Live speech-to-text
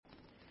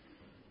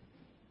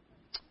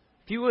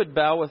If you would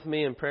bow with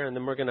me in prayer, and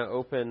then we're going to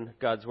open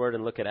God's Word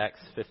and look at Acts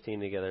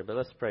 15 together. But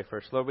let's pray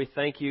first. Lord, we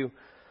thank you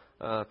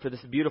for this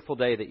beautiful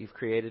day that you've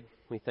created.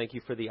 We thank you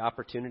for the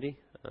opportunity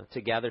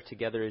to gather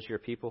together as your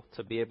people,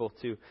 to be able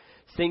to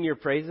sing your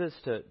praises,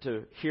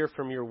 to hear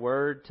from your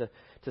Word,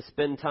 to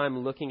spend time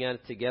looking at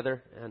it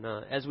together. And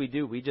as we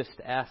do, we just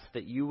ask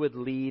that you would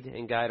lead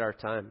and guide our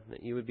time,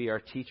 that you would be our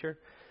teacher,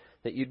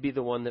 that you'd be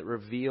the one that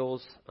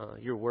reveals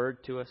your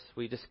word to us.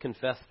 We just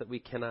confess that we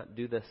cannot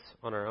do this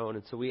on our own.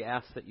 And so we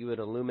ask that you would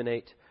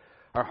illuminate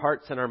our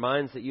hearts and our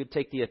minds, that you'd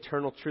take the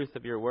eternal truth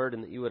of your word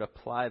and that you would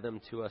apply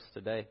them to us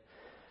today.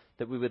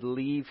 That we would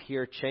leave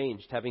here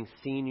changed, having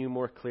seen you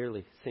more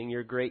clearly, seeing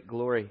your great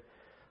glory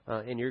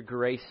and your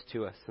grace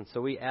to us. And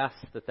so we ask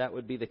that that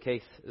would be the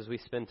case as we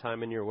spend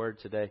time in your word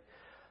today.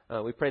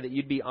 We pray that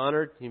you'd be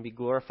honored, you'd be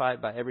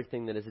glorified by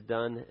everything that is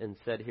done and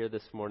said here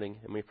this morning.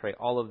 And we pray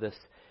all of this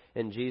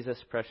in Jesus'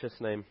 precious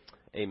name,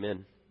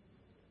 amen.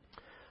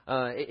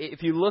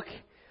 If you look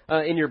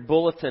in your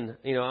bulletin,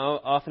 I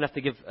often have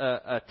to give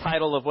a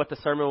title of what the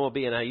sermon will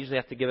be, and I usually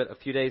have to give it a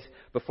few days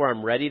before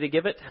I'm ready to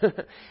give it.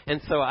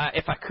 And so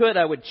if I could,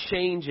 I would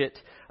change it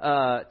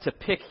to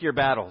Pick Your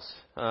Battles.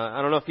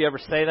 I don't know if you ever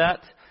say that.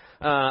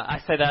 I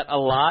say that a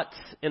lot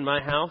in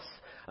my house.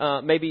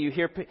 Maybe you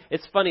hear,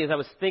 it's funny, as I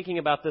was thinking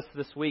about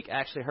this week, I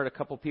actually heard a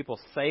couple people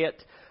say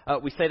it.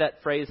 We say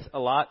that phrase a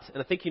lot,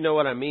 and I think you know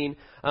what I mean.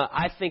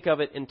 I think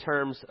of it in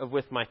terms of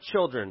with my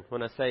children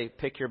when I say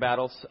pick your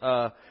battles.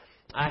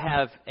 I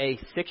have a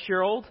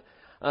 6-year-old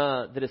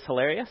that is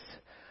hilarious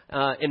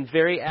and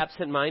very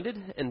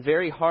absent-minded and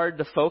very hard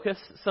to focus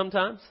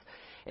sometimes.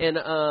 And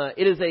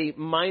it is a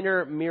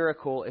minor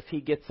miracle if he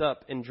gets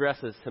up and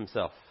dresses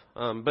himself.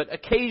 But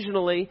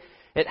occasionally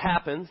it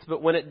happens,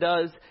 but when it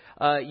does,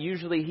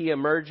 usually he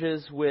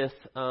emerges with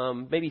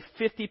maybe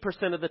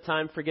 50% of the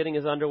time forgetting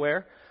his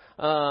underwear.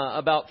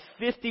 About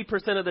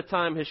 50% of the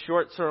time his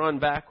shorts are on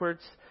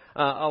backwards.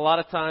 A lot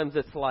of times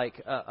it's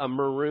like a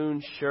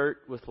maroon shirt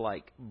with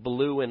like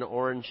blue and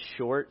orange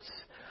shorts.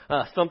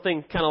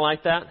 Something kind of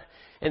like that.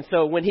 And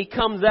so when he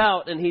comes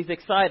out and he's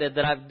excited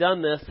that I've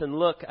done this and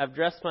look, I've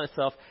dressed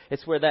myself,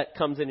 it's where that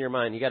comes in your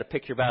mind. You got to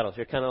pick your battles.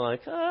 You're kind of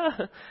like,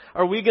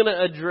 are we going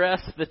to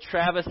address the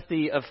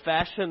travesty of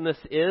fashion this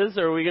is,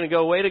 or are we going to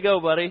go, way to go,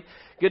 buddy?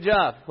 Good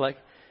job.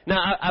 Now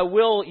I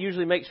will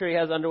usually make sure he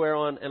has underwear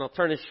on, and I'll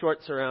turn his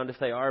shorts around if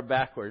they are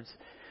backwards.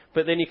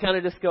 But then you kind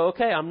of just go,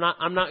 okay, I'm not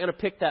going to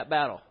pick that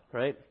battle,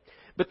 right?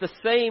 But the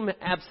same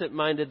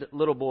absent-minded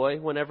little boy,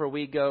 whenever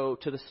we go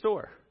to the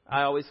store,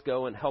 I always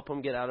go and help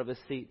him get out of his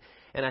seat.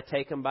 And I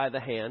take him by the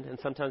hand, and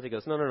sometimes he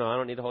goes, no, I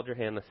don't need to hold your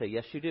hand. And I say,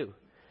 yes, you do.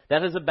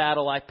 That is a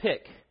battle I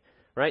pick,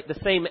 right? The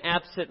same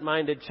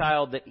absent-minded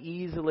child that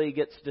easily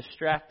gets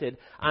distracted,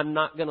 I'm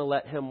not going to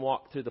let him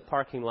walk through the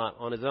parking lot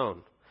on his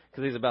own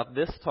because he's about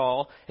this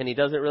tall, and he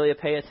doesn't really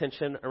pay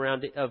attention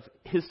of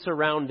his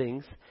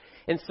surroundings.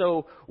 And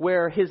so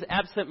where his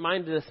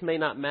absent-mindedness may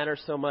not matter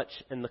so much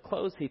in the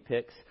clothes he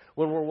picks,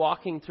 when we're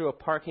walking through a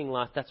parking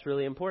lot, that's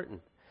really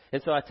important.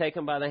 And so I take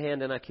him by the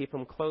hand and I keep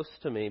him close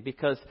to me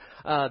because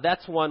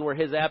that's one where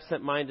his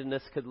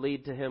absent-mindedness could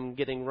lead to him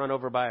getting run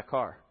over by a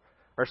car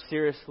or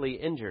seriously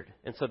injured.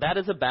 And so that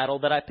is a battle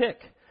that I pick.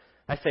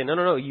 I say,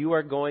 no, you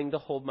are going to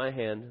hold my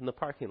hand in the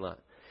parking lot.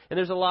 And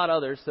there's a lot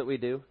others that we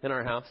do in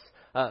our house,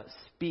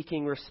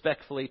 speaking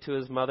respectfully to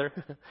his mother,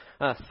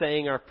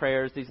 saying our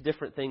prayers, these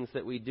different things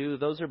that we do.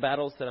 Those are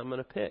battles that I'm going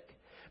to pick.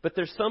 But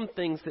there's some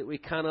things that we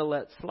kind of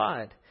let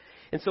slide.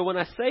 And so when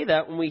I say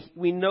that, when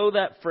we know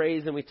that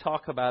phrase and we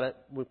talk about it,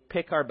 we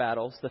pick our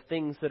battles, the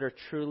things that are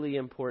truly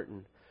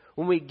important.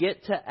 When we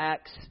get to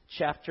Acts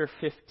chapter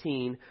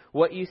 15,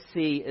 what you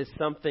see is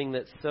something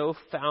that's so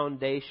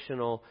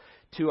foundational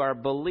to our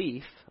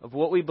belief of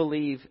what we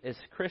believe as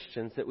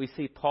Christians, that we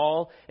see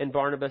Paul and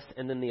Barnabas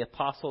and then the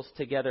apostles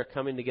together,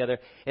 coming together,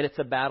 and it's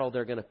a battle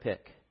they're going to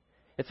pick.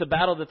 It's a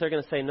battle that they're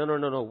going to say,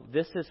 no,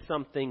 this is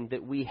something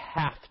that we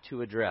have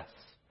to address.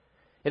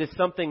 It is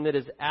something that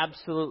is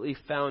absolutely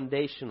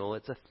foundational.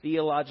 It's a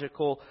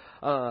theological,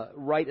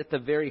 right at the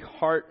very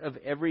heart of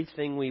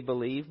everything we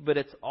believe, but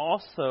it's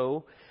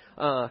also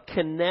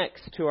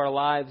connects to our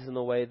lives in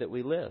the way that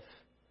we live.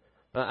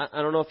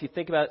 I don't know if you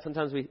think about it.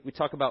 Sometimes we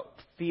talk about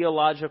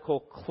theological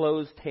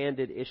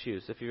closed-handed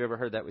issues. If you've ever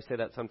heard that, we say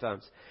that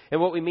sometimes. And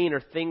what we mean are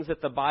things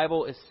that the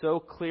Bible is so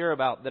clear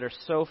about, that are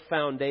so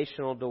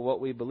foundational to what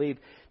we believe,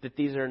 that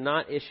these are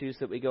not issues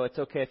that we go, it's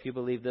okay if you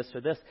believe this or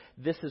this.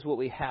 This is what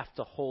we have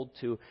to hold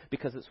to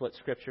because it's what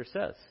Scripture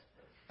says.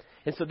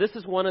 And so this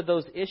is one of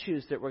those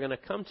issues that we're going to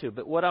come to.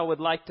 But what I would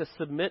like to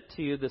submit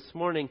to you this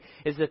morning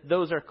is that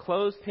those are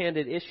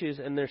closed-handed issues,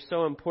 and they're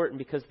so important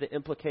because the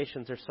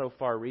implications are so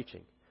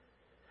far-reaching.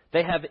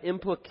 They have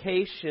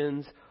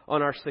implications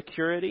on our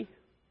security,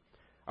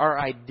 our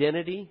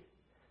identity,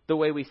 the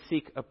way we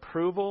seek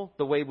approval,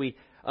 the way we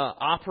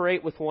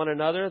operate with one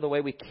another, the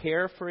way we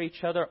care for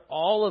each other.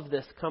 All of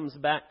this comes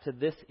back to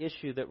this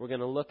issue that we're going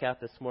to look at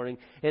this morning.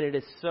 And it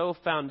is so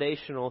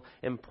foundational,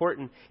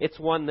 important. It's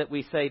one that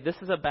we say this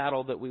is a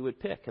battle that we would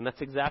pick. And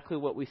that's exactly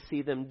what we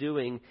see them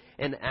doing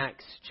in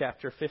Acts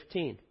chapter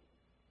 15.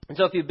 And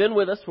so if you've been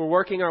with us, we're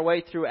working our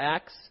way through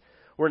Acts.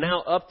 We're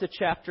now up to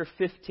chapter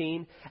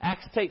 15.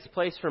 Acts takes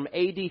place from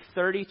AD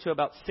 30 to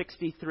about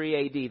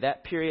 63 AD,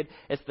 that period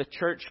as the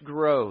church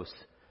grows.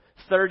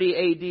 30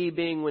 AD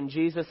being when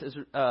Jesus is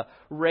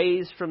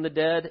raised from the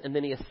dead, and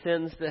then he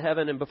ascends to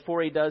heaven. And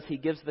before he does, he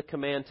gives the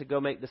command to go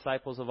make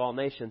disciples of all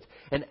nations.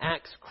 And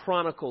Acts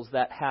chronicles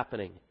that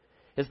happening.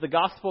 As the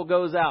gospel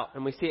goes out,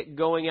 and we see it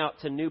going out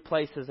to new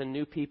places and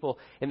new people,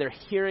 and they're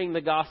hearing the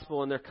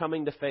gospel and they're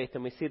coming to faith,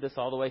 and we see this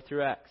all the way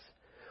through Acts.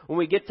 When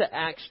we get to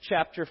Acts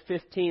chapter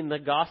 15, the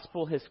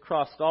gospel has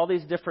crossed all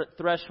these different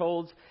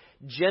thresholds.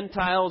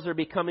 Gentiles are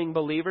becoming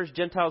believers,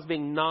 Gentiles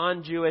being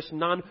non-Jewish,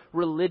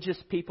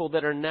 non-religious people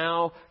that are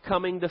now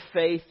coming to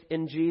faith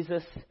in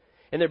Jesus,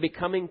 and they're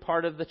becoming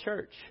part of the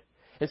church.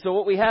 And so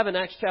what we have in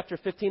Acts chapter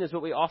 15 is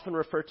what we often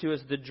refer to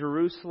as the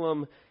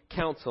Jerusalem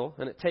Council,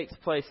 and it takes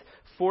place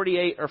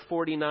 48 or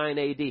 49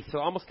 AD, so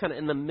almost kind of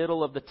in the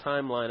middle of the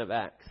timeline of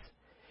Acts.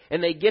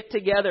 And they get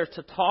together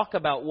to talk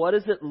about what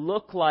does it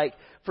look like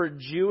for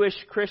Jewish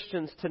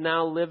Christians to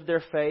now live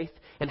their faith,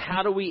 and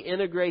how do we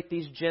integrate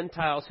these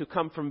Gentiles who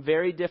come from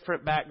very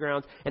different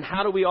backgrounds, and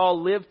how do we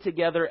all live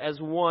together as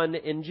one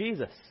in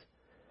Jesus?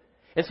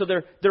 And so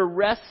they're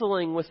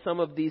wrestling with some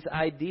of these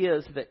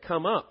ideas that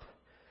come up.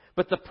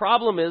 But the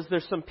problem is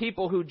there's some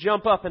people who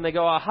jump up and they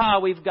go, aha,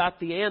 we've got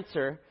the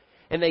answer.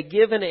 And they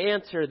give an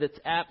answer that's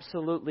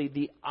absolutely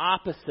the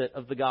opposite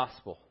of the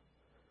gospel.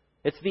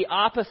 It's the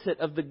opposite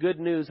of the good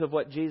news of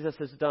what Jesus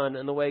has done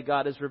and the way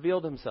God has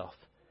revealed himself.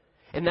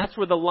 And that's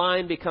where the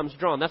line becomes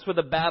drawn. That's where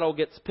the battle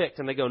gets picked.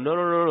 And they go,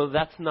 no,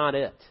 that's not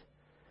it.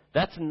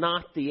 That's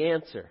not the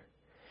answer.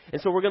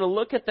 And so we're going to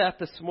look at that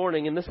this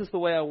morning. And this is the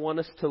way I want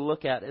us to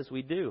look at as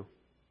we do.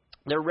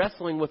 They're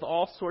wrestling with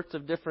all sorts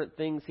of different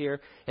things here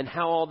and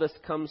how all this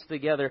comes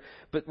together.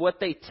 But what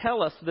they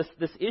tell us,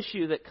 this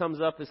issue that comes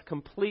up is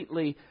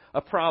completely a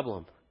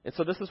problem. And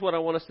so this is what I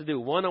want us to do.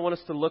 One, I want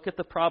us to look at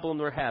the problem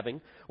we're having,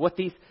 what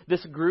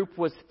this group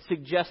was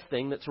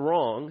suggesting that's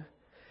wrong.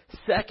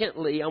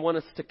 Secondly, I want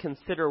us to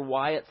consider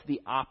why it's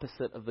the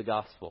opposite of the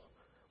gospel.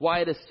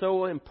 Why it is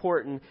so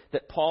important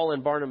that Paul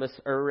and Barnabas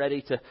are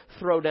ready to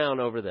throw down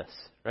over this,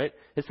 right?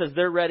 It says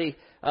they're ready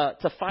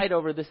to fight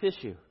over this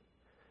issue.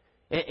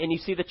 And you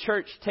see the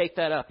church take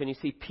that up, and you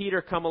see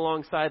Peter come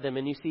alongside them,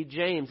 and you see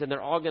James, and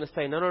they're all going to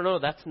say, no,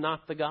 that's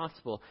not the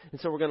gospel. And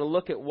so we're going to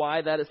look at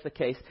why that is the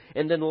case.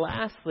 And then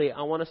lastly,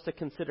 I want us to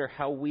consider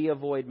how we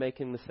avoid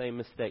making the same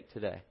mistake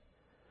today.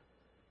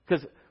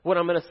 Because what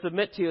I'm going to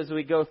submit to you as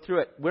we go through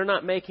it, we're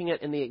not making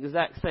it in the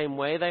exact same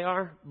way they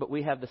are, but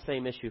we have the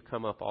same issue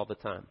come up all the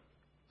time.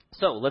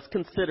 So let's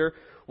consider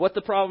what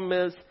the problem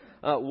is,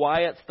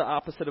 why it's the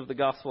opposite of the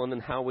gospel, and then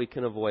how we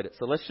can avoid it.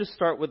 So let's just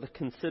start with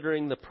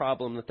considering the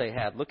problem that they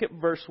had. Look at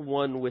verse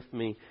 1 with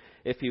me,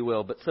 if you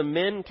will. But some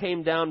men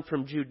came down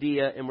from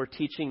Judea and were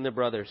teaching the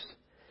brothers,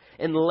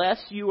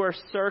 unless you are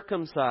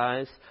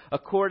circumcised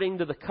according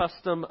to the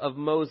custom of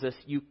Moses,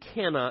 you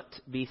cannot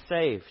be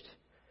saved.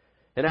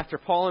 And after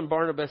Paul and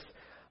Barnabas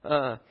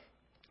had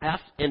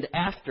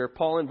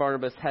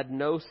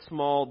no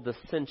small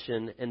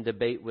dissension and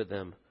debate with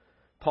them,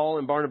 Paul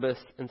and Barnabas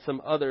and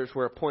some others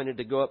were appointed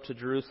to go up to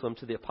Jerusalem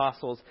to the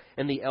apostles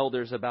and the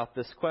elders about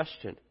this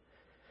question.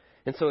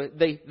 And so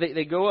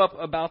they go up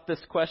about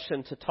this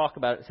question to talk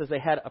about it. It says they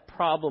had a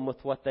problem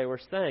with what they were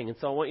saying. And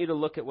so I want you to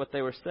look at what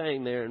they were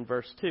saying there in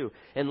verse 2.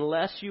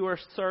 Unless you are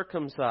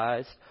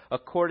circumcised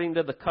according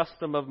to the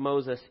custom of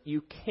Moses,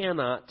 you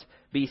cannot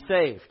be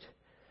saved.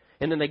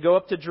 And then they go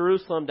up to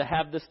Jerusalem to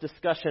have this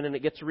discussion, and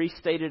it gets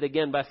restated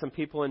again by some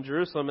people in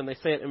Jerusalem, and they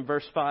say it in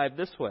verse 5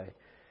 this way.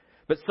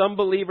 But some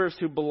believers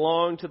who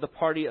belonged to the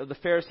party of the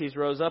Pharisees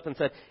rose up and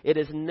said, it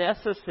is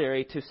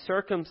necessary to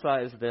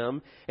circumcise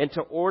them and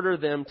to order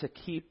them to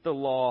keep the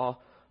law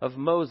of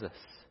Moses.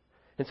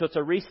 And so it's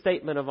a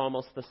restatement of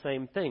almost the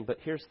same thing. But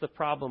here's the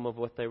problem of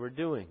what they were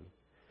doing.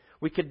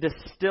 We could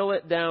distill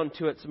it down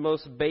to its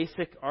most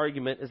basic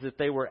argument, is that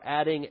they were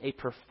adding a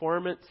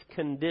performance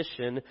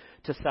condition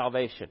to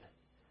salvation.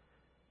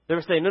 They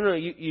were saying, no,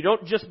 you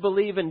don't just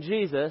believe in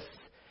Jesus,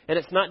 and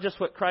it's not just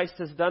what Christ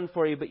has done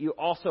for you, but you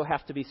also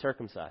have to be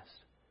circumcised.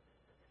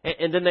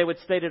 And then they would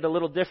state it a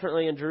little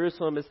differently in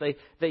Jerusalem as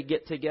they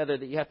get together,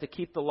 that you have to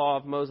keep the law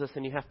of Moses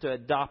and you have to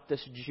adopt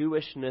this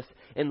Jewishness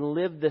and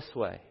live this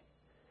way.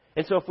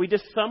 And so if we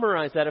just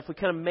summarize that, if we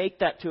kind of make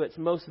that to its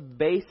most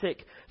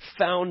basic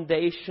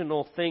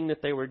foundational thing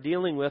that they were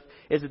dealing with,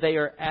 is that they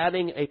are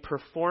adding a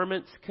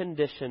performance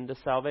condition to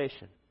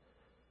salvation.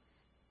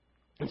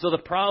 And so the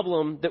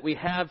problem that we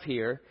have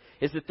here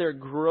is that they're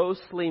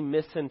grossly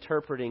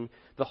misinterpreting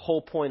the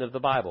whole point of the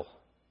Bible.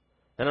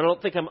 And I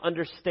don't think I'm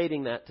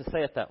understating that to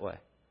say it that way.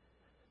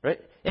 Right?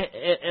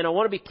 And I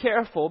want to be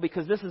careful,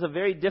 because this is a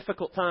very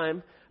difficult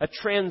time, a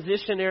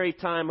transitionary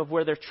time of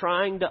where they're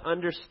trying to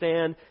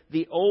understand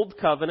the Old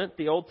Covenant,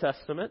 the Old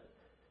Testament,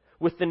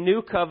 with the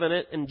New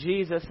Covenant and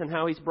Jesus and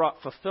how He's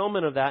brought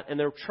fulfillment of that, and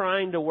they're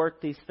trying to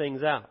work these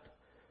things out.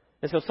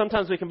 And so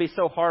sometimes we can be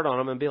so hard on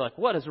them and be like,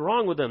 what is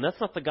wrong with them? That's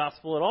not the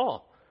gospel at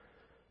all.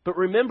 But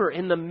remember,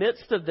 in the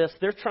midst of this,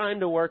 they're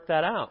trying to work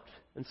that out.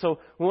 And so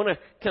we want to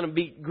kind of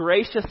be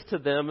gracious to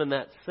them in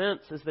that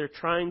sense as they're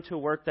trying to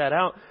work that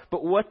out.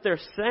 But what they're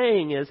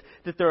saying is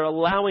that they're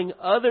allowing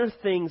other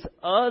things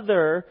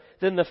other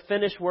than the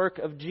finished work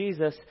of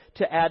Jesus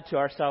to add to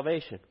our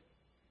salvation.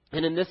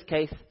 And in this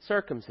case,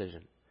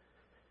 circumcision.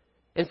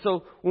 And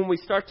so when we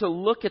start to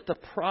look at the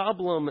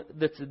problem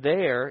that's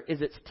there,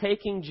 is it's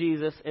taking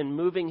Jesus and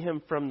moving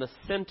him from the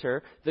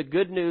center, the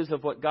good news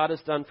of what God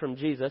has done from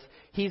Jesus.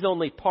 He's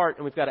only part,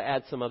 and we've got to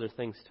add some other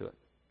things to it.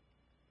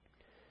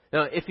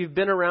 Now, if you've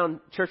been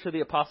around Church of the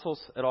Apostles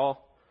at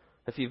all,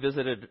 if you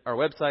visited our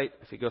website,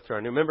 if you go through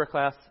our new member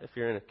class, if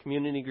you're in a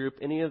community group,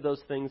 any of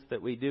those things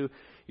that we do,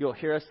 you'll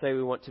hear us say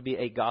we want to be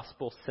a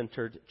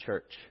gospel-centered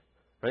church.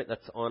 Right?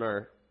 That's on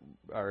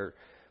our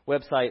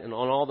website and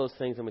on all those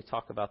things, and we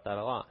talk about that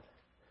a lot.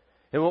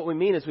 And what we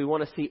mean is we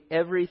want to see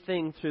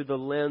everything through the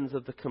lens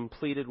of the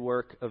completed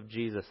work of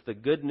Jesus, the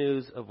good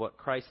news of what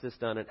Christ has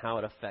done and how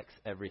it affects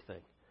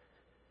everything.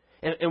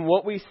 And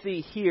what we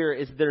see here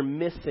is they're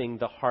missing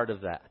the heart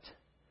of that.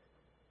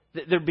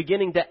 They're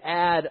beginning to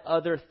add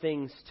other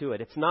things to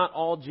it. It's not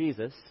all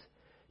Jesus.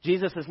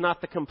 Jesus is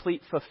not the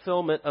complete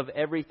fulfillment of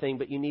everything,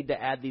 but you need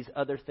to add these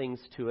other things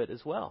to it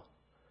as well.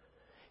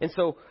 And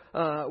so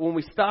when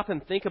we stop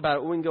and think about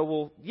it, we can go,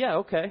 well, yeah,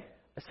 okay,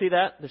 I see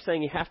that. They're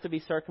saying you have to be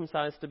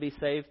circumcised to be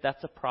saved.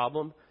 That's a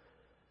problem.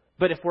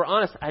 But if we're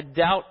honest, I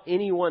doubt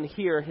anyone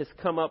here has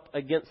come up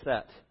against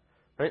that.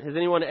 Right? Has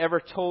anyone ever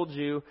told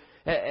you,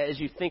 as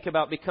you think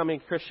about becoming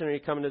a Christian or you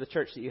come into the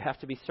church, that you have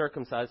to be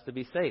circumcised to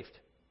be saved?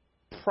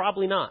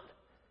 Probably not.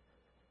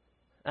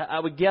 I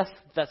would guess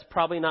that's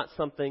probably not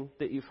something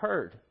that you've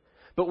heard.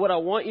 But what I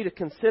want you to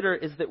consider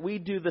is that we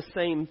do the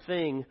same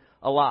thing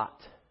a lot.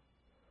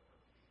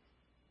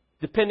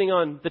 Depending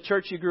on the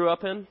church you grew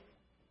up in,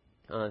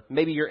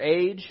 maybe your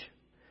age,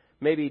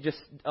 maybe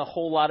just a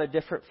whole lot of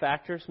different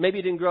factors. Maybe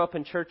you didn't grow up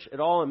in church at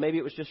all, and maybe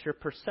it was just your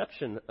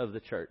perception of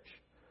the church.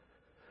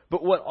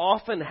 But what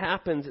often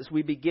happens is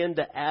we begin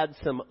to add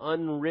some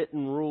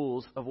unwritten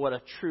rules of what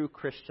a true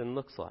Christian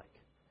looks like.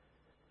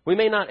 We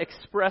may not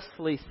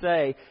expressly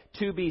say,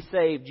 to be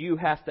saved, you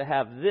have to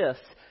have this,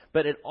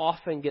 but it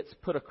often gets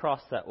put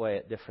across that way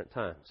at different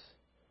times.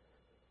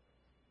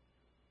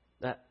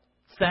 That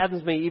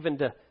saddens me even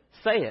to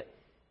say it.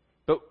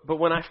 But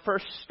when I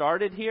first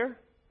started here,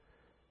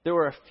 there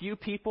were a few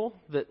people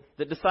that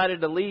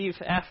decided to leave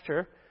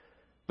after,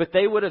 but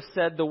they would have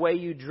said the way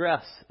you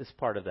dress is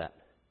part of that.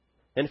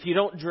 And if you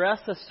don't dress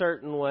a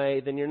certain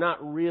way, then you're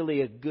not really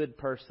a good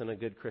person, a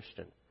good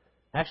Christian.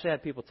 I actually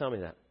had people tell me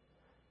that.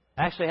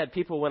 I actually had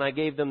people, when I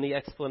gave them the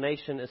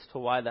explanation as to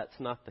why that's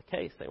not the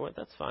case, they went,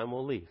 that's fine,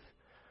 we'll leave.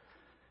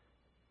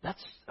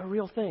 That's a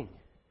real thing.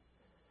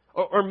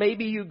 Or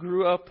maybe you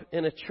grew up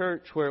in a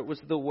church where it was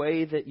the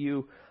way that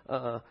you,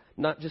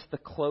 not just the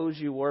clothes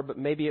you wore, but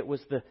maybe it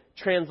was the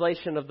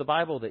translation of the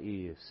Bible that you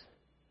use.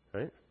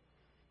 Right?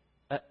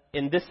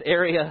 In this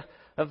area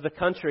of the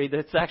country,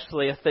 that's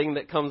actually a thing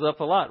that comes up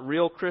a lot.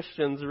 Real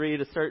Christians read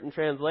a certain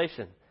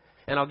translation.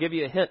 And I'll give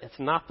you a hint, it's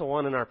not the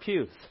one in our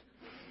pews.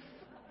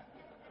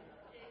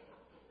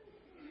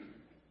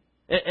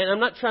 And I'm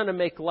not trying to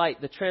make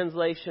light. The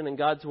translation in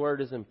God's Word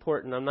is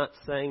important. I'm not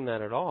saying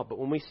that at all. But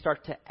when we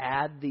start to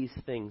add these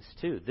things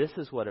too, this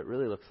is what it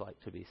really looks like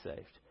to be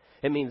saved.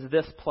 It means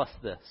this plus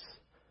this.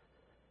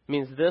 It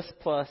means this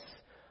plus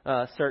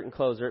certain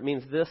clothes. Or it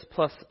means this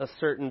plus a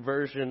certain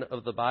version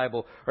of the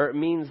Bible. Or it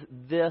means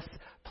this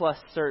plus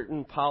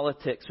certain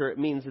politics. Or it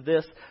means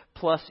this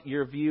plus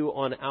your view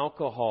on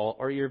alcohol.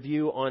 Or your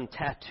view on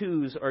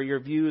tattoos. Or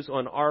your views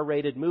on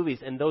R-rated movies.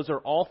 And those are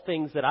all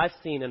things that I've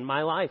seen in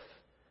my life.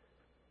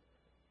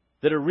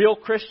 That a real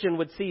Christian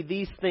would see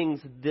these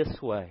things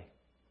this way.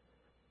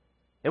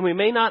 And we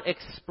may not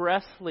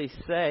expressly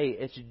say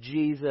it's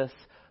Jesus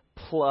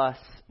plus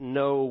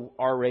no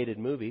R-rated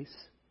movies.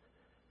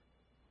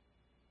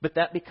 But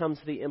that becomes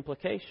the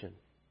implication.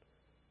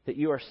 That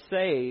you are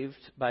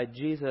saved by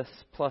Jesus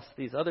plus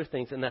these other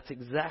things. And that's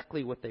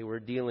exactly what they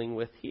were dealing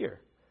with here.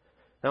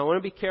 Now I want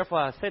to be careful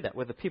how I say that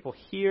with the people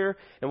here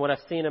and what I've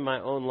seen in my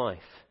own life.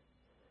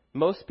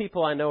 Most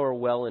people I know are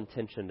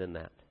well-intentioned in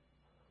that.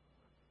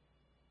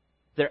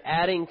 They're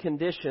adding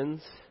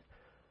conditions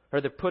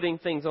or they're putting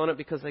things on it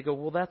because they go,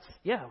 well,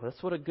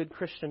 that's what a good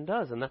Christian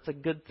does, and that's a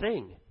good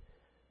thing.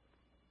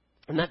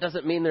 And that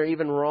doesn't mean they're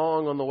even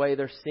wrong on the way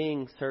they're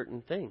seeing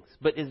certain things.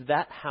 But is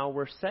that how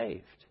we're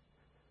saved?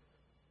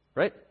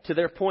 Right? To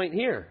their point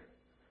here.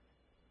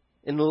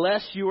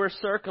 Unless you are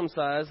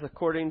circumcised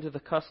according to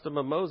the custom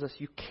of Moses,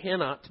 you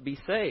cannot be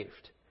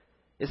saved.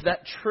 Is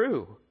that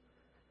true?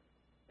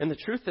 And the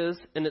truth is,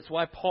 and it's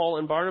why Paul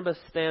and Barnabas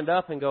stand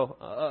up and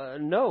go,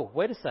 no,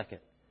 wait a second.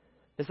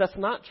 That's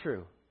not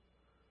true.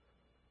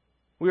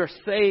 We are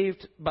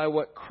saved by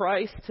what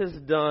Christ has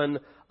done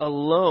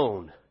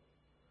alone.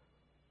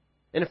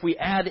 And if we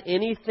add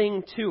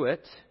anything to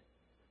it,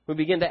 we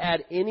begin to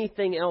add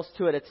anything else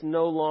to it, it's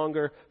no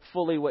longer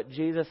fully what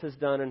Jesus has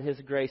done in His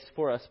grace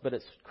for us, but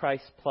it's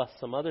Christ plus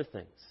some other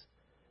things.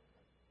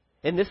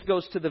 And this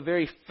goes to the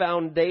very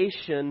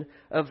foundation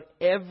of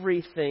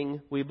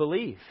everything we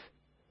believe.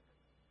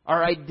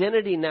 Our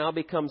identity now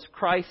becomes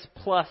Christ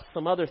plus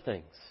some other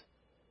things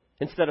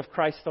instead of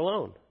Christ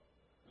alone.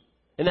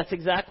 And that's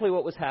exactly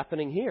what was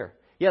happening here.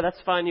 Yeah,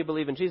 that's fine, you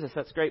believe in Jesus,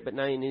 that's great, but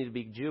now you need to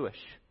be Jewish.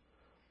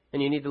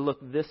 And you need to look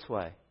this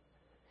way.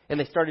 And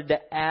they started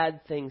to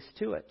add things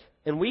to it.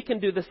 And we can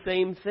do the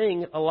same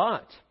thing a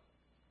lot.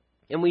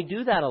 And we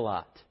do that a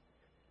lot.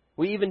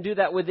 We even do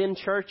that within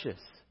churches.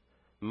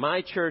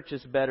 My church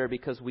is better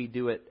because we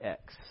do it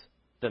X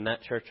than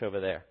that church over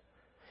there.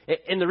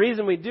 And the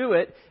reason we do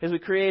it is we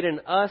create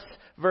an us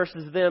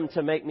versus them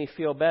to make me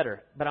feel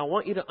better. But I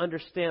want you to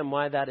understand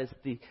why that is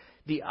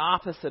the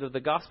opposite of the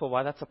gospel,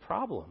 why that's a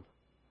problem.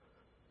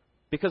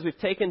 Because we've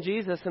taken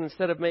Jesus and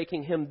instead of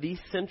making him the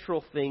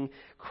central thing,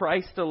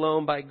 Christ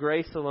alone, by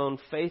grace alone,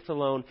 faith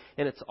alone,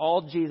 and it's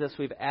all Jesus,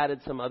 we've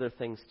added some other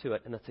things to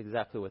it. And that's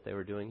exactly what they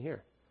were doing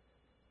here.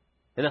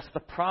 And that's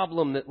the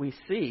problem that we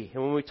see.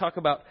 And when we talk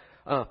about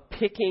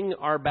picking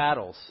our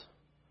battles,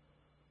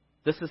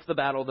 this is the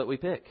battle that we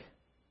pick.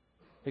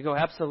 We go,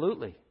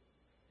 absolutely.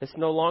 It's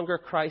no longer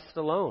Christ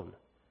alone.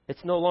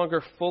 It's no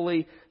longer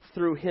fully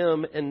through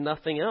him and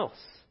nothing else.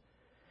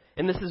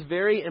 And this is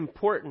very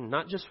important,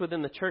 not just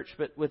within the church,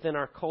 but within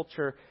our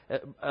culture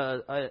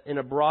in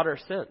a broader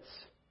sense.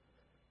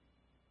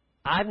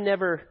 I'm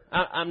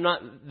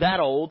not that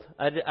old.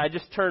 I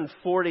just turned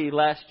 40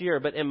 last year,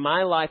 but in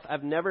my life,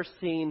 I've never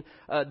seen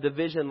a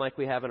division like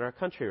we have in our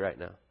country right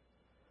now.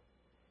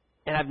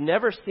 And I've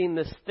never seen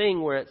this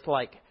thing where it's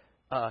like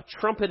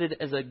trumpeted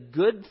as a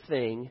good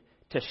thing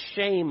to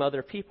shame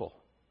other people.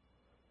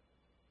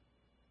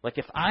 Like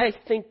if I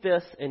think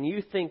this and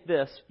you think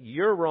this,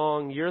 you're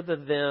wrong, you're the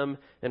them,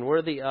 and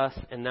we're the us,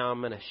 and now I'm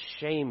going to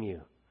shame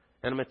you.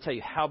 And I'm going to tell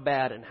you how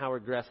bad and how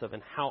aggressive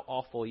and how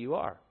awful you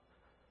are.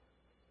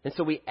 And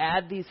so we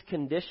add these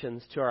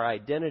conditions to our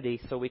identity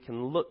so we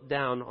can look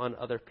down on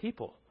other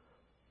people.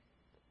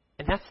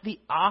 And that's the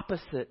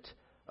opposite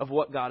of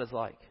what God is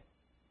like.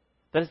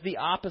 That is the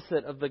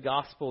opposite of the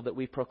gospel that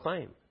we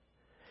proclaim.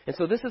 And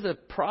so this is a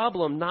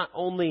problem not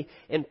only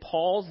in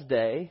Paul's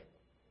day,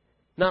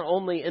 not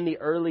only in the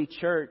early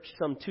church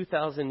some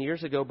 2,000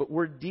 years ago, but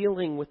we're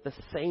dealing with the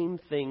same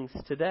things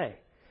today.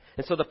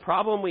 And so the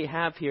problem we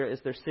have here is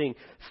they're seeing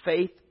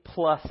faith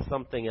plus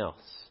something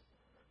else.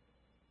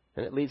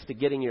 And it leads to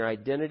getting your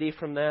identity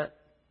from that.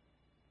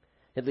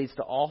 It leads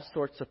to all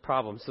sorts of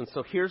problems. And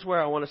so here's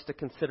where I want us to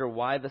consider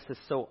why this is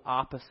so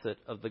opposite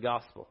of the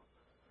gospel.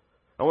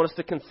 I want us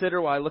to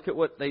consider why. Look at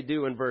what they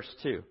do in verse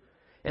 2.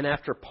 And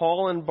after that,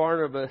 Paul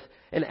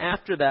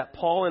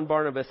and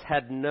Barnabas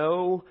had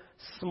no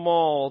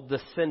small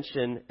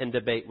dissension and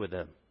debate with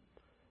them.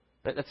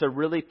 That's a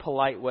really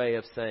polite way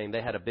of saying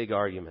they had a big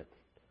argument.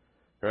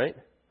 Right?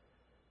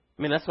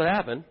 I mean, that's what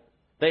happened.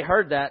 They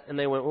heard that and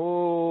they went,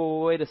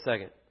 oh, wait a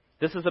second.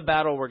 This is a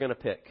battle we're going to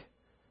pick.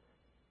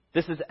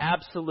 This is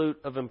absolute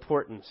of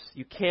importance.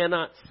 You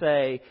cannot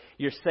say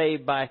you're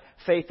saved by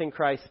faith in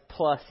Christ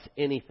plus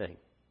anything.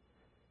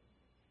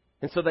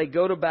 And so they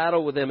go to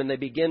battle with them and they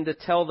begin to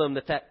tell them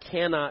that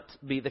cannot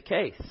be the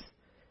case.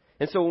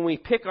 And so when we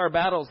pick our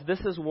battles, this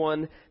is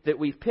one that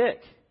we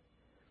pick.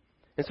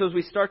 And so as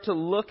we start to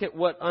look at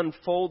what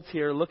unfolds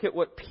here, look at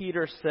what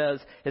Peter says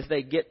as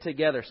they get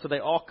together. So they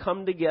all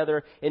come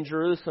together in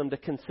Jerusalem to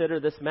consider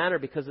this matter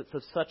because it's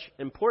of such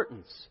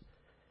importance.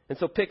 And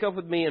so pick up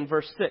with me in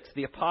verse 6.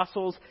 The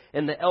apostles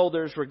and the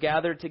elders were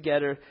gathered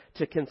together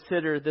to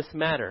consider this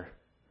matter.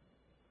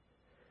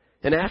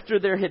 And after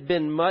there had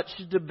been much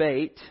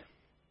debate,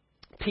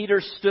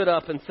 Peter stood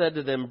up and said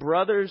to them,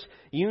 "Brothers,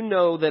 you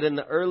know that in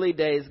the early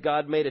days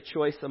God made a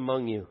choice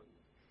among you,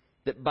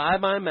 that by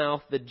my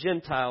mouth the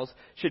Gentiles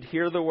should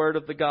hear the word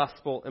of the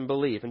gospel and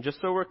believe." And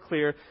just so we're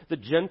clear, the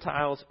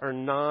Gentiles are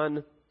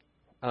non-Jewish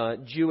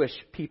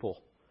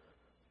people.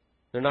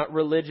 They're not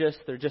religious.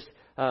 They're just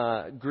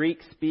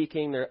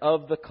Greek-speaking. They're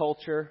of the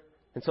culture.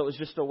 And so it was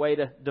just a way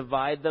to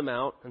divide them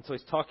out. And so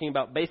he's talking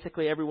about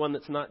basically everyone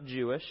that's not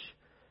Jewish.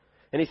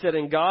 And he said,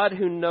 "And God,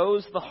 who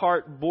knows the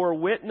heart, bore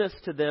witness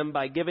to them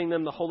by giving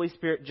them the Holy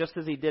Spirit just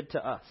as he did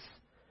to us.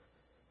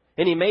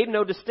 And he made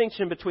no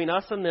distinction between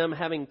us and them,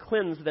 having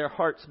cleansed their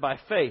hearts by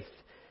faith.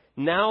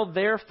 Now,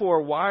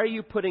 therefore, why are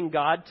you putting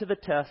God to the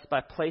test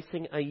by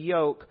placing a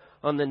yoke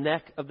on the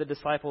neck of the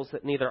disciples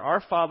that neither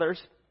our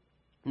fathers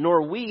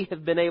nor we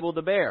have been able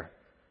to bear?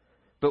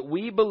 But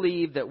we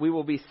believe that we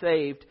will be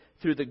saved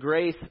through the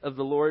grace of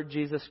the Lord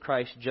Jesus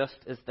Christ, just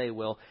as they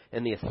will."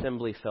 And the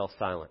assembly fell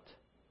silent.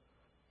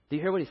 Do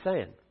you hear what he's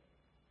saying?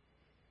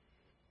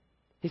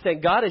 He's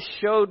saying, God has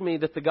showed me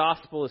that the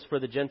gospel is for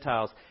the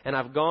Gentiles. And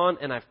I've gone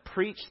and I've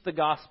preached the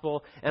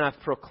gospel and I've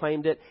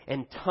proclaimed it.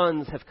 And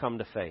tons have come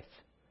to faith.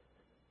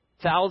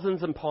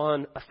 Thousands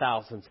upon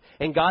thousands.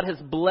 And God has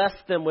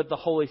blessed them with the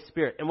Holy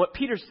Spirit. And what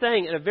Peter's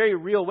saying in a very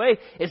real way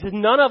is that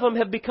none of them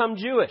have become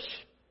Jewish.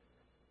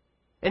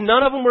 And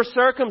none of them were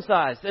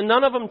circumcised. And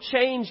none of them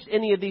changed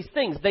any of these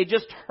things. They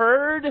just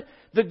heard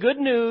the good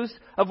news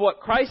of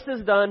what Christ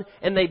has done.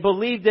 And they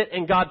believed it.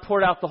 And God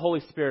poured out the Holy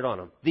Spirit on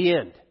them. The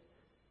end.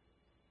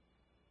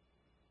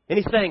 And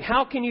he's saying,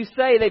 how can you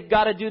say they've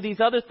got to do these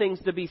other things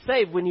to be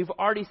saved when you've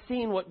already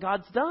seen what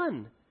God's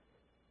done?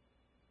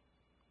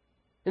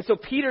 And so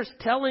Peter's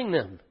telling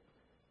them,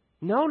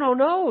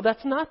 no,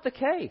 that's not the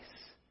case.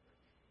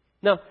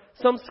 Now,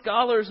 some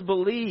scholars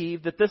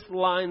believe that this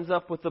lines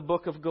up with the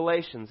book of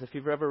Galatians, if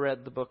you've ever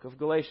read the book of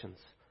Galatians.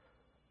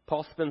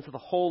 Paul spends the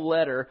whole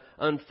letter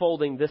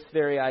unfolding this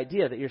very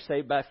idea that you're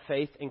saved by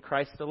faith in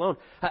Christ alone.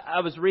 I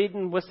was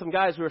reading with some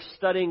guys who were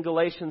studying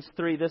Galatians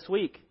 3 this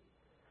week.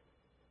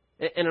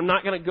 And I'm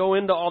not going to go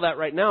into all that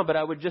right now, but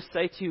I would just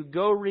say to you,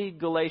 go read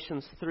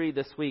Galatians 3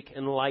 this week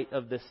in light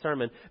of this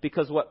sermon.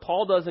 Because what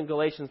Paul does in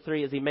Galatians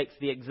 3 is he makes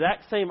the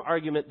exact same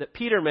argument that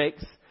Peter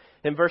makes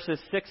in verses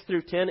 6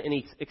 through 10, and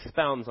he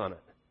expounds on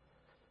it.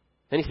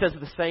 And he says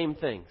the same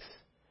things.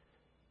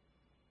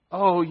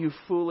 Oh, you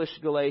foolish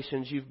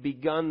Galatians, you've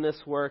begun this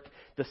work.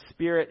 The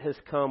Spirit has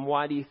come.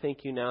 Why do you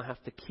think you now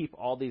have to keep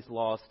all these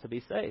laws to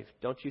be saved?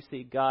 Don't you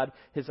see God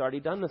has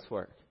already done this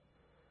work?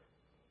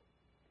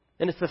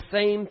 And it's the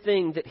same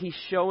thing that he's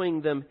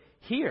showing them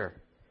here.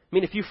 I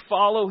mean, if you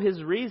follow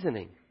his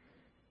reasoning,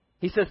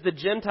 he says the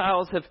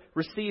Gentiles have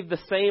received the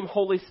same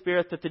Holy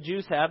Spirit that the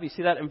Jews have. You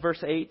see that in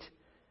verse 8.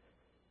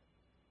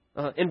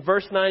 In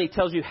verse 9, he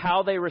tells you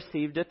how they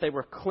received it. They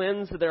were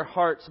cleansed of their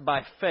hearts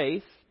by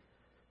faith.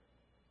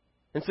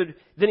 And so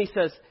then he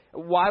says,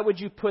 why would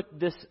you put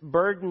this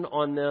burden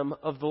on them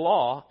of the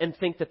law and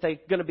think that they're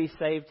going to be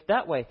saved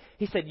that way?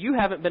 He said, you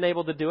haven't been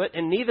able to do it,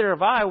 and neither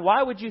have I.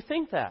 Why would you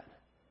think that?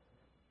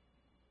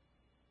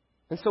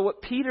 And so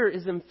what Peter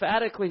is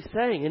emphatically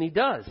saying, and he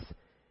does,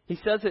 he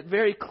says it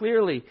very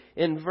clearly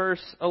in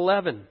verse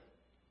 11.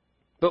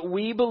 But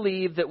we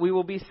believe that we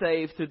will be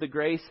saved through the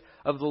grace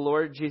of the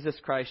Lord Jesus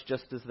Christ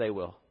just as they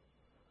will.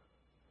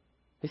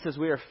 He says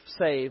we are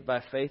saved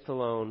by faith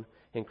alone,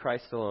 in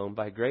Christ alone,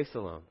 by grace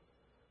alone.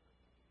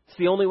 It's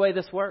the only way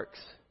this works.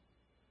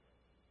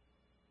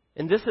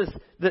 And this is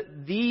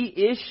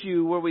the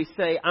issue where we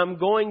say, I'm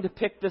going to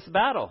pick this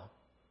battle.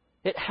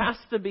 It has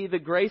to be the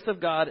grace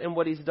of God and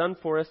what He's done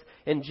for us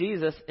in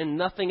Jesus and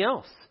nothing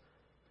else.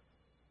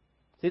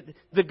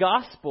 The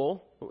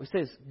gospel, what we say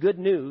is good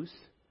news.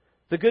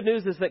 The good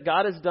news is that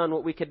God has done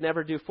what we could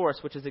never do for us,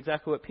 which is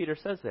exactly what Peter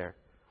says there.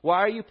 Why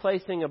are you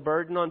placing a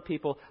burden on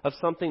people of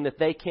something that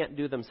they can't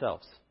do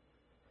themselves?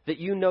 That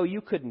you know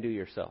you couldn't do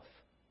yourself.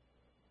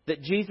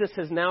 That Jesus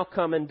has now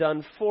come and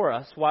done for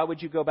us. Why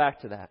would you go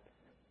back to that?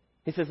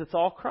 He says it's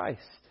all Christ.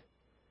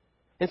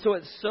 And so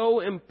it's so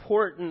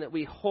important that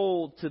we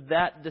hold to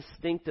that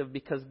distinctive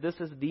because this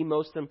is the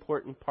most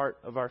important part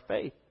of our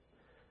faith.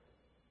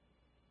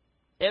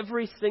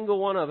 Every single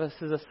one of us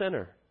is a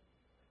sinner.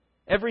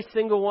 Every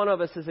single one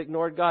of us has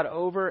ignored God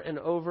over and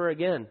over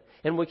again.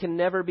 And we can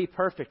never be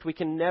perfect. We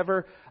can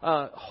never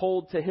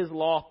hold to His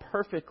law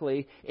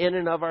perfectly in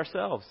and of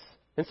ourselves.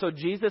 And so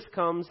Jesus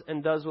comes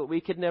and does what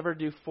we could never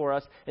do for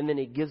us, and then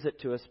He gives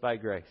it to us by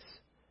grace.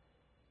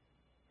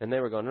 And they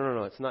were going,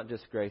 no, it's not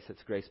just grace,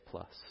 it's grace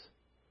plus.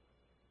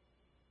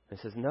 And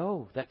He says,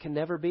 no, that can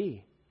never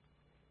be.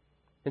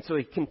 And so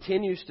He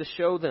continues to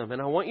show them.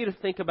 And I want you to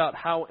think about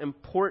how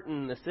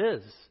important this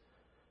is.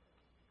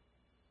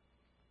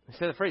 I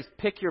say the phrase,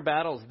 pick your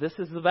battles. This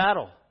is the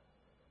battle.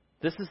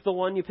 This is the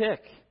one you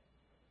pick.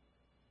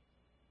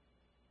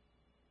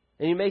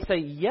 And you may say,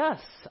 yes,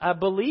 I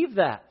believe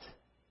that.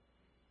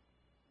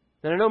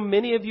 And I know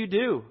many of you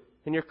do.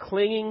 And you're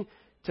clinging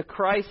to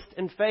Christ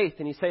in faith.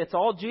 And you say, it's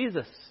all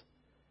Jesus.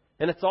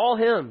 And it's all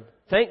Him.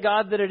 Thank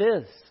God that it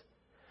is.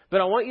 But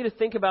I want you to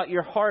think about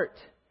your heart.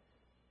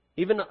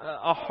 Even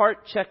a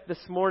heart check this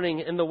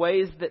morning in the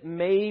ways that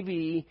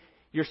maybe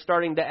you're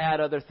starting to add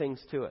other things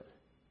to it.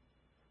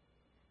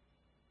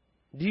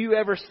 Do you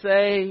ever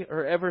say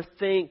or ever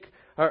think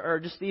or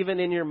just even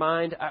in your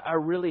mind, I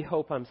really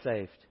hope I'm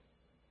saved?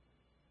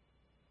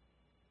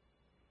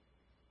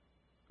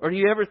 Or do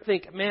you ever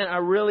think, man, I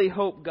really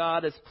hope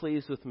God is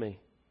pleased with me?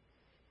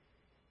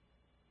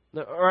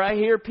 Or I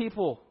hear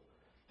people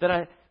that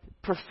I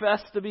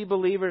profess to be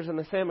believers and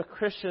they say I'm a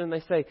Christian and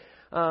they say,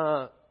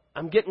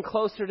 I'm getting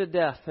closer to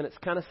death and it's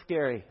kind of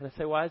scary. And I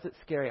say, why is it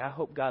scary? I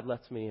hope God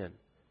lets me in.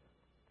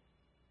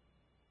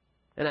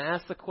 And I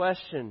ask the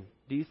question,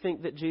 do you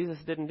think that Jesus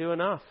didn't do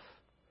enough?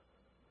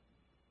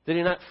 Did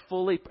He not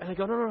fully... And I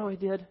go, no, He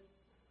did.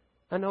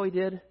 I know He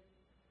did.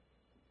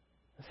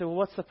 I say, well,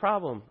 what's the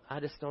problem? I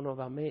just don't know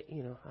about me.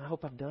 I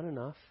hope I've done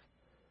enough.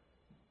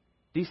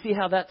 Do you see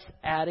how that's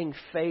adding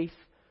faith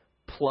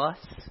plus?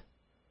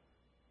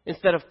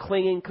 Instead of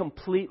clinging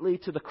completely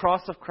to the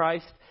cross of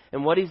Christ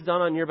and what He's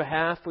done on your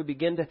behalf, we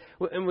begin to...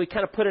 And we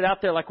kind of put it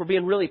out there like we're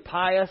being really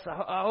pious.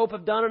 I hope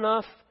I've done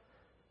enough.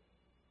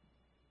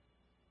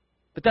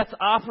 But that's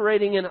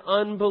operating in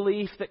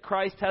unbelief that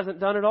Christ hasn't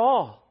done it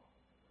all.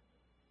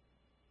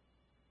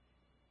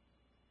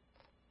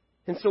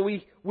 And so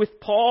we, with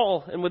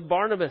Paul and with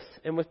Barnabas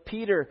and with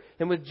Peter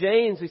and with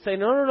James, we say,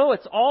 no,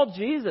 it's all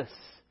Jesus.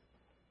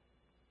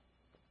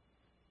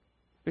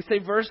 We say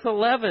verse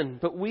 11,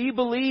 but we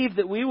believe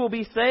that we will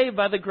be saved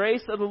by the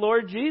grace of the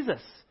Lord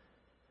Jesus.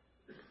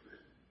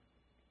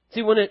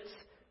 See, when it's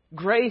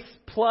grace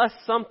plus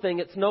something,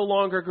 it's no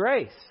longer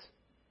grace.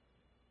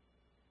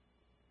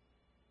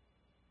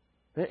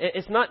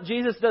 It's not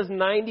Jesus does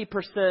 90%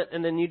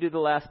 and then you do the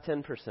last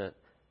 10%.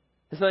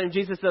 It's not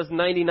Jesus does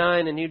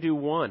 99 and you do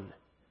 1.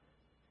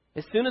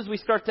 As soon as we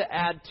start to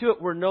add to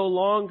it, we're no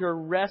longer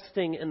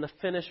resting in the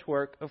finished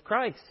work of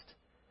Christ.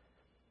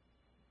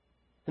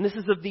 And this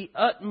is of the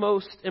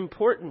utmost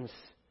importance.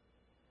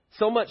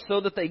 So much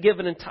so that they give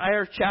an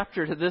entire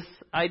chapter to this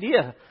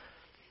idea.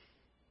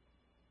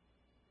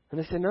 And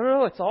they say,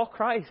 no, it's all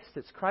Christ.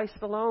 It's Christ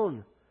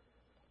alone.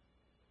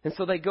 And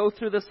so they go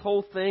through this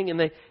whole thing,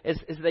 and as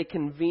they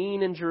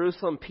convene in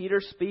Jerusalem, Peter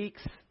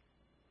speaks.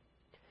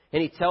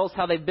 And he tells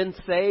how they've been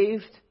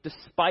saved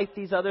despite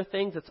these other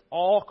things. It's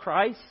all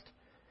Christ.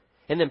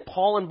 And then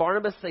Paul and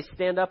Barnabas, they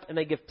stand up and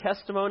they give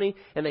testimony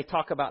and they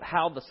talk about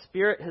how the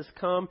Spirit has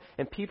come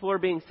and people are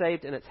being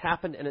saved and it's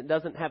happened, and it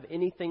doesn't have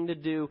anything to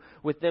do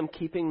with them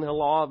keeping the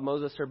law of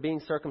Moses or being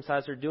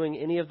circumcised or doing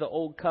any of the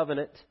old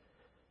covenant.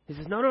 He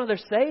says, no, they're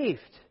saved.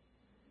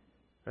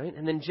 Right?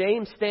 And then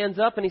James stands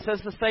up and he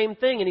says the same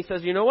thing. And he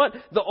says, you know what?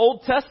 The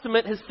Old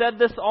Testament has said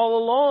this all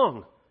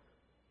along.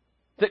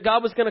 That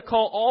God was going to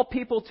call all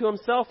people to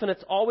Himself, and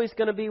it's always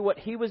going to be what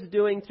He was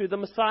doing through the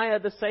Messiah,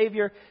 the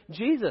Savior,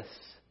 Jesus.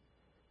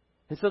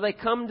 And so they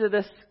come to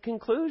this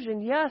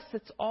conclusion, yes,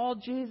 it's all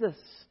Jesus.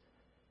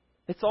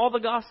 It's all the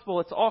gospel.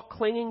 It's all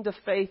clinging to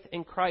faith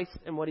in Christ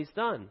and what He's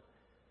done.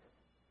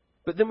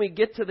 But then we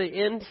get to the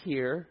end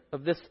here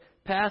of this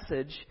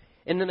passage,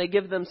 and then they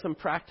give them some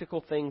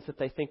practical things that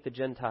they think the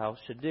Gentiles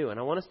should do. And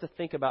I want us to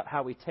think about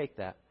how we take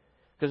that.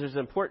 Because there's an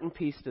important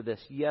piece to this.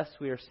 Yes,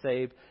 we are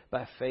saved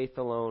by faith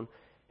alone,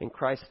 in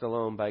Christ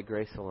alone, by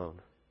grace alone.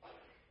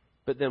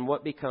 But then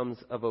what becomes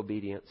of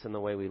obedience in the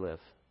way we live?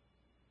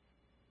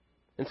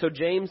 And so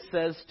James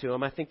says to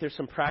them, I think there's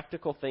some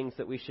practical things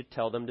that we should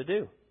tell them to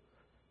do.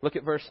 Look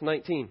at verse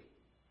 19.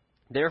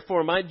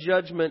 Therefore, my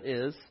judgment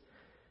is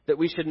that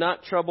we should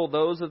not trouble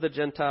those of the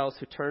Gentiles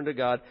who turn to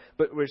God,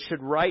 but we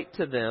should write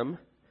to them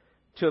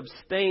to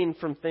abstain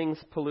from things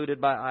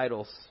polluted by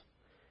idols,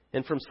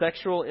 and from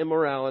sexual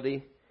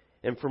immorality,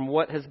 and from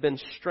what has been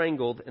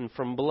strangled, and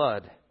from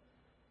blood.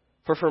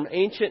 For from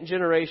ancient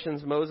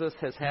generations Moses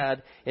has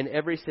had in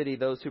every city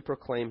those who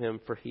proclaim Him,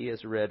 for he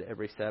is read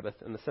every Sabbath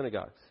in the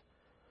synagogues.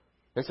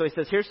 And so he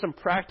says, here's some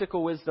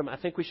practical wisdom. I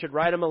think we should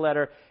write them a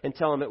letter and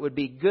tell them it would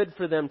be good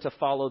for them to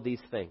follow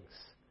these things.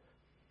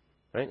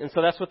 Right? And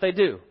so that's what they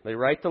do. They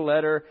write the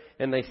letter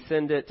and they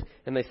send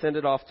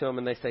it off to them,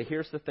 and they say,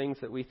 here's the things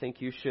that we think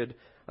you should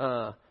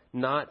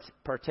not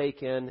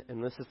partake in,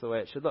 and this is the way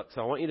it should look.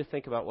 So I want you to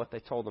think about what they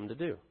told them to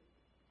do.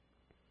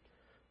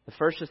 The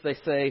first is they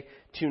say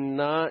to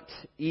not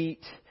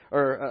eat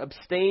or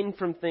abstain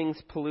from things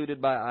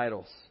polluted by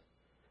idols.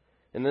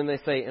 And then they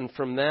say, and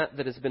from that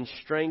has been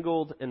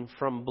strangled, and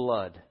from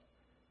blood.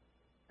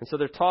 And so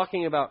they're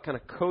talking about kind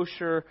of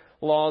kosher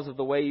laws of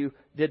the way you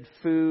did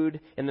food,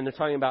 and then they're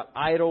talking about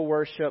idol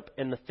worship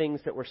and the things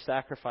that were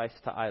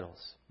sacrificed to idols,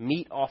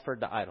 meat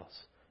offered to idols.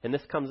 And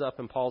this comes up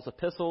in Paul's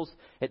epistles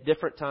at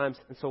different times.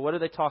 And so what are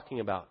they talking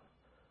about?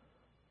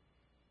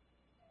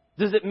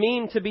 Does it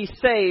mean to be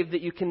saved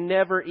that you can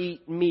never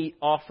eat meat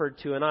offered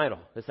to an idol?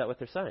 Is that what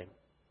they're saying?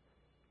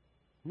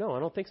 No, I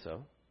don't think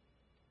so.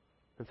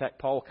 In fact,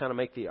 Paul will kind of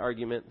make the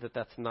argument that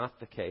that's not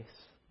the case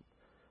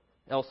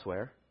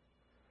elsewhere.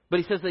 But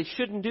he says they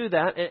shouldn't do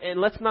that,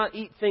 and let's not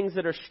eat things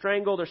that are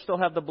strangled or still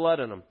have the blood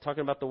in them.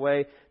 Talking about the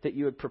way that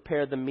you would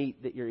prepare the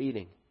meat that you're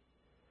eating.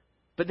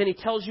 But then he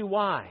tells you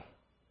why.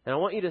 And I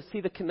want you to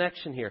see the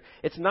connection here.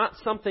 It's not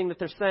something that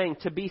they're saying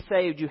to be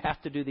saved you have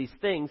to do these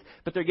things,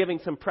 but they're giving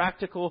some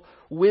practical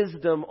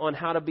wisdom on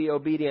how to be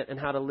obedient and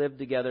how to live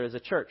together as a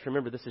church.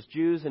 Remember, this is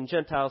Jews and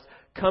Gentiles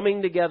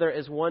coming together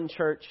as one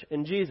church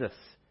in Jesus.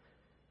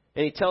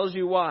 And he tells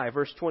you why.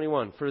 Verse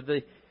 21,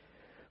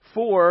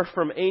 For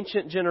from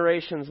ancient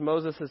generations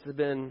Moses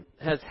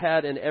has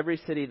had in every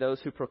city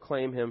those who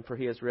proclaim Him, for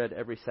he has read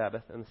every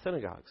Sabbath in the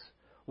synagogues.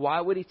 Why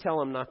would he tell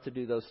them not to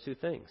do those two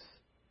things?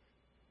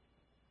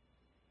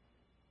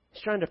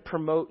 He's trying to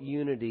promote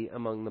unity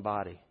among the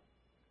body.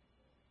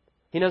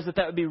 He knows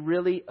that would be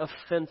really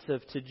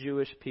offensive to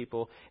Jewish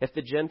people if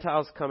the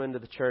Gentiles come into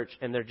the church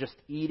and they're just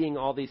eating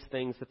all these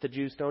things that the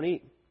Jews don't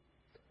eat.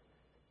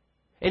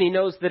 And he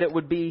knows that it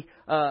would be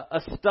a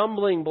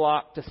stumbling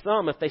block to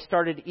some if they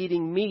started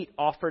eating meat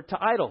offered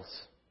to idols.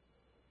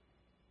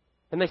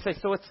 And they say,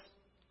 so it's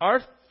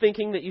our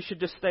thinking that you should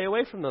just stay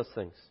away from those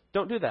things.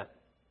 Don't do that.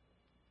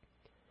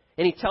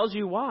 And he tells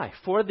you why.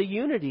 For the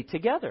unity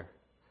together.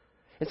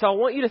 And so I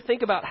want you to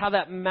think about how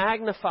that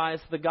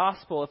magnifies the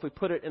gospel if we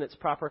put it in its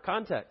proper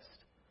context.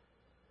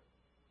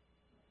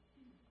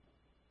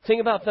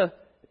 Think about the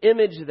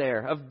image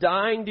there of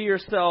dying to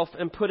yourself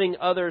and putting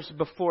others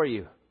before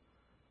you.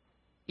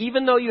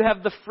 Even though you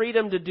have the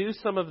freedom to do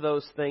some of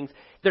those things,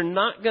 they're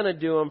not going to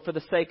do them for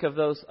the sake of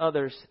those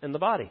others in the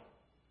body.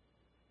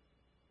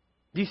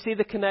 Do you see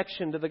the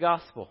connection to the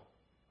gospel?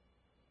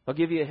 I'll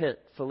give you a hint.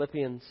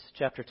 Philippians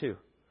chapter 2.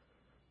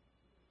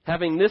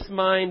 Having this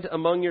mind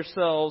among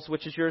yourselves,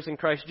 which is yours in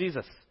Christ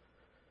Jesus,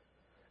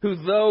 who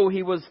though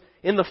he was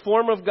in the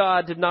form of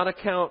God, did not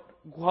account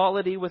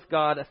equality with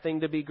God a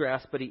thing to be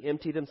grasped, but he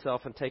emptied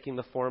himself and taking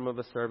the form of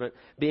a servant,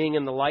 being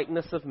in the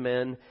likeness of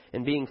men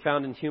and being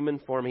found in human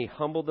form, he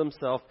humbled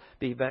himself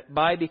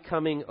by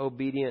becoming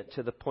obedient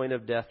to the point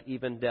of death,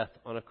 even death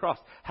on a cross.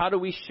 How do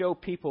we show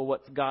people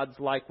what God's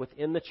like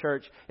within the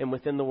church and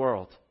within the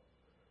world?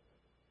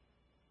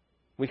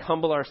 We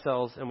humble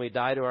ourselves and we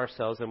die to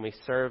ourselves and we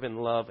serve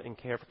and love and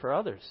care for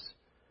others.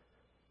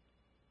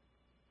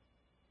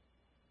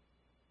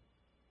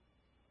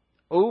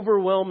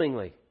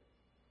 Overwhelmingly,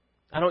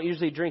 I don't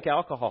usually drink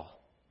alcohol.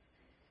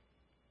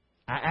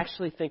 I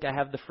actually think I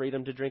have the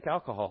freedom to drink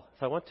alcohol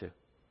if I want to,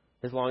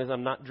 as long as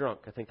I'm not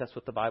drunk. I think that's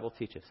what the Bible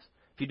teaches.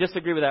 If you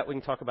disagree with that, we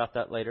can talk about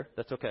that later.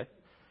 That's okay.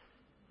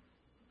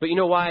 But you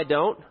know why I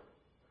don't?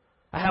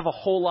 I have a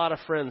whole lot of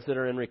friends that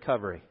are in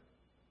recovery.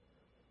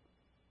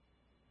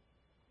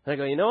 And I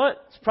go, you know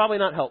what? It's probably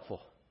not helpful.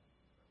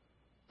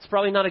 It's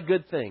probably not a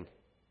good thing.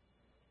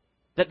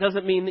 That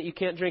doesn't mean that you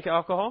can't drink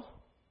alcohol.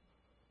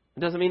 It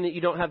doesn't mean that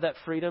you don't have that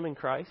freedom in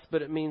Christ,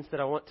 but it means that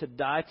I want to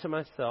die to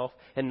myself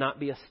and not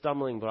be a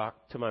stumbling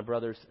block to my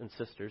brothers and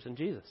sisters in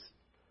Jesus.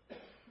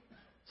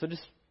 So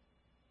it's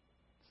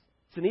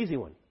an easy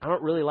one. I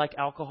don't really like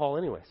alcohol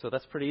anyway, so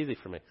that's pretty easy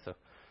for me.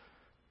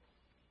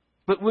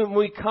 But when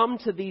we come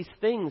to these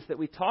things that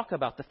we talk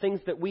about, the things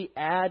that we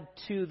add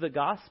to the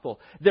gospel,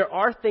 there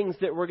are things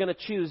that we're going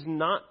to choose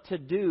not to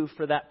do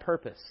for that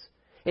purpose.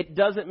 It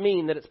doesn't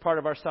mean that it's part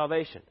of our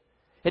salvation.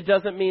 It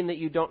doesn't mean that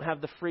you don't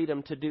have the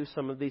freedom to do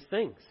some of these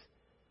things.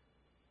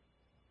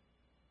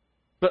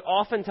 But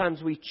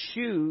oftentimes we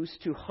choose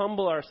to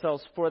humble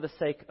ourselves for the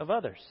sake of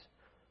others.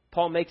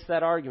 Paul makes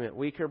that argument,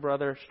 weaker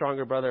brother,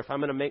 stronger brother. If I'm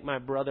going to make my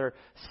brother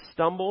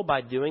stumble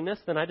by doing this,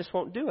 then I just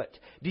won't do it.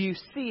 Do you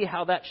see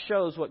how that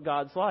shows what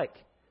God's like?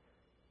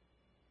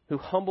 Who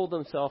humbled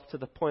himself to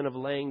the point of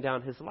laying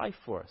down his life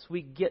for us.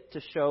 We get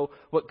to show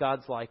what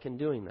God's like in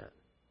doing that.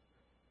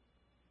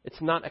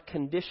 It's not a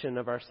condition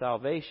of our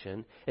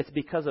salvation. It's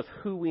because of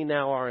who we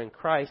now are in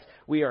Christ.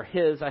 We are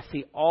His. I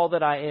see all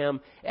that I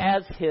am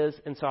as His,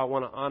 and so I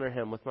want to honor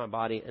Him with my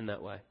body in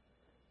that way.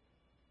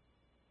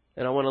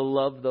 And I want to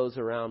love those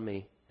around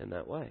me in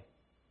that way.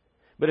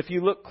 But if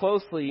you look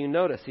closely, you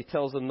notice He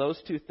tells them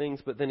those two things,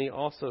 but then He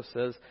also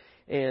says,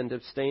 and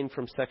abstain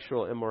from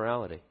sexual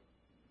immorality.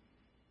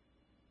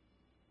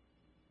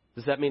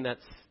 Does that mean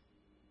that's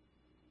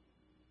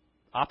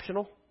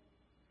optional?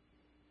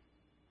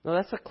 No,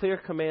 that's a clear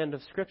command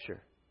of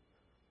Scripture.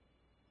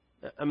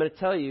 I'm going to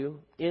tell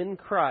you, in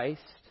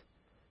Christ,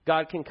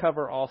 God can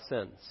cover all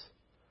sins.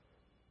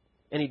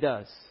 And He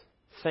does.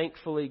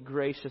 Thankfully,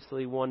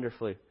 graciously,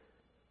 wonderfully.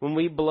 When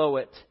we blow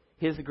it,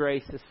 His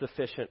grace is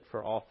sufficient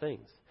for all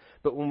things.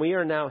 But when we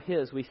are now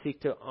His, we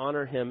seek to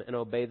honor Him and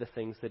obey the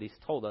things that He's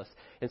told us.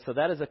 And so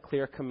that is a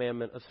clear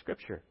commandment of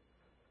Scripture.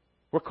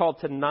 We're called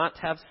to not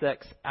have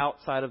sex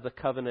outside of the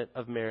covenant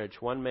of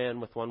marriage, one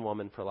man with one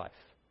woman for life.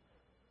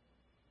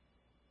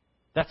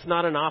 That's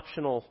not an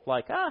optional,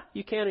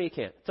 you can or you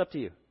can't. It's up to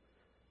you.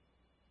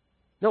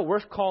 No,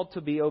 we're called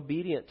to be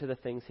obedient to the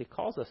things He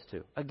calls us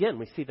to. Again,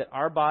 we see that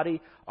our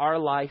body, our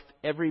life,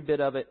 every bit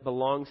of it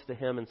belongs to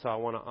Him, and so I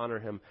want to honor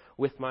Him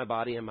with my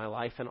body and my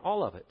life and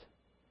all of it.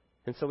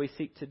 And so we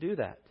seek to do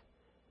that.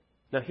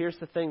 Now, here's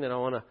the thing that I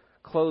want to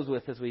close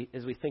with as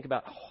we think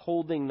about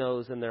holding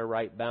those in their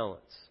right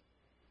balance.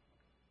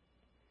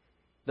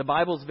 The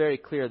Bible's very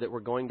clear that we're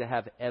going to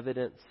have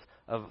evidence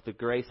of the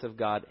grace of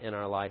God in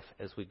our life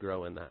as we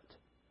grow in that.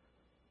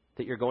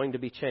 That you're going to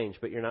be changed,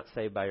 but you're not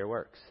saved by your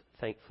works.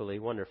 Thankfully,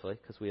 wonderfully,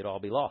 because we'd all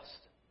be lost.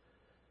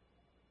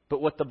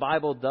 But what the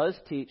Bible does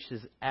teach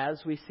is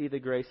as we see the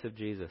grace of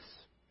Jesus,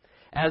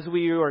 as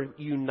we are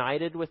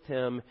united with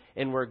Him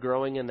and we're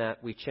growing in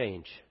that, we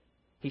change.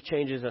 He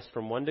changes us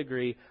from one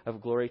degree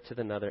of glory to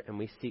another, and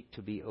we seek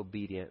to be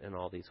obedient in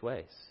all these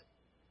ways.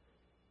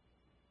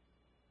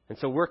 And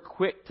so we're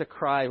quick to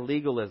cry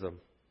legalism.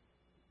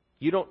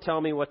 You don't tell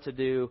me what to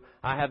do.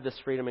 I have this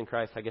freedom in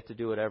Christ. I get to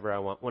do whatever I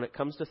want. When it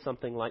comes to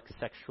something like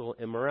sexual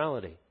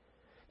immorality,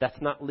 that's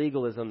not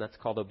legalism. That's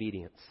called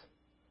obedience.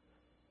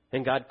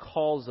 And God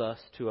calls us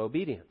to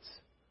obedience.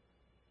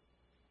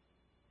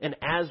 And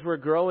as we're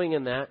growing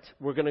in that,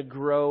 we're going to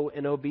grow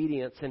in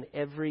obedience in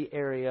every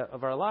area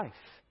of our life.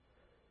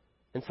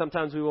 And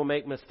sometimes we will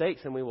make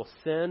mistakes and we will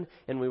sin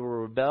and we will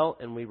rebel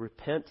and we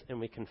repent and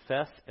we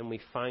confess and we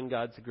find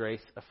God's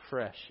grace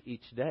afresh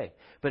each day.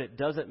 But it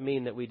doesn't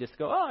mean that we just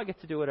go, I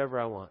get to do whatever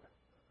I want.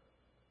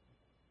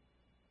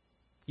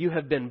 You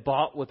have been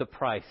bought with a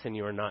price and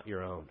you are not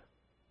your own.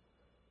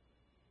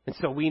 And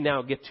so we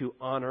now get to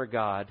honor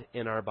God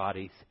in our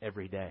bodies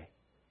every day.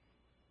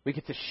 We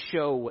get to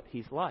show what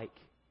He's like.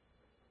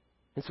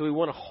 And so we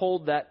want to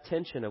hold that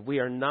tension of we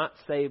are not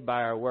saved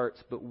by our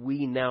works, but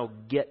we now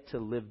get to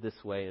live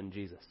this way in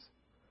Jesus.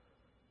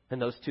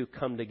 And those two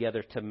come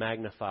together to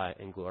magnify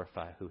and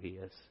glorify who He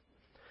is.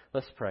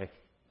 Let's pray.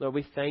 Lord,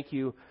 we thank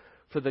You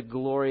for the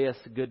glorious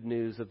good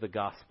news of the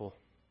gospel.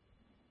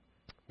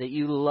 That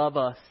You love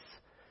us,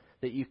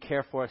 that You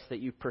care for us, that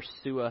You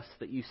pursue us,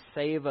 that You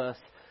save us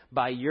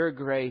by Your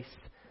grace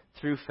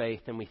through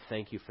faith, and we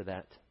thank You for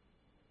that.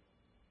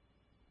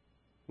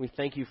 We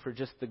thank you for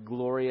just the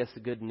glorious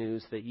good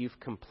news that you've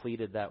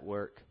completed that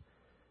work.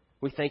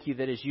 We thank you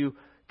that as you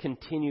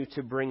continue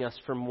to bring us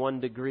from one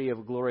degree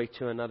of glory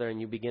to another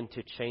and you begin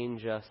to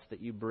change us,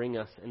 that you bring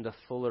us into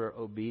fuller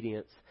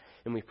obedience.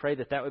 And we pray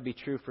that that would be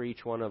true for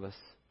each one of us,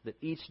 that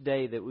each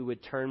day that we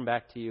would turn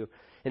back to you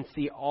and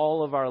see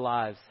all of our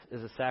lives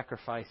as a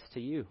sacrifice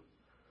to you.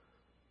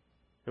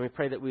 And we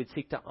pray that we would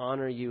seek to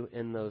honor you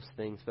in those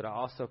things. But I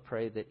also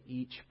pray that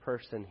each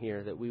person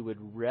here, that we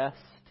would rest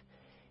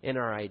in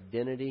our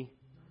identity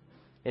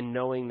and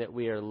knowing that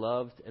we are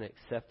loved and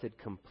accepted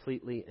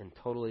completely and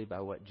totally by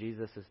what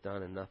Jesus has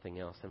done and nothing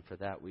else. And for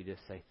that, we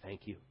just say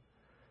thank you.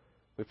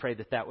 We pray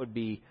that that would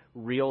be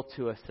real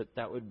to us,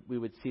 we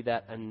would see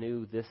that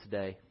anew this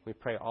day. We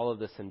pray all of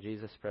this in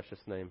Jesus' precious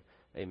name.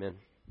 Amen.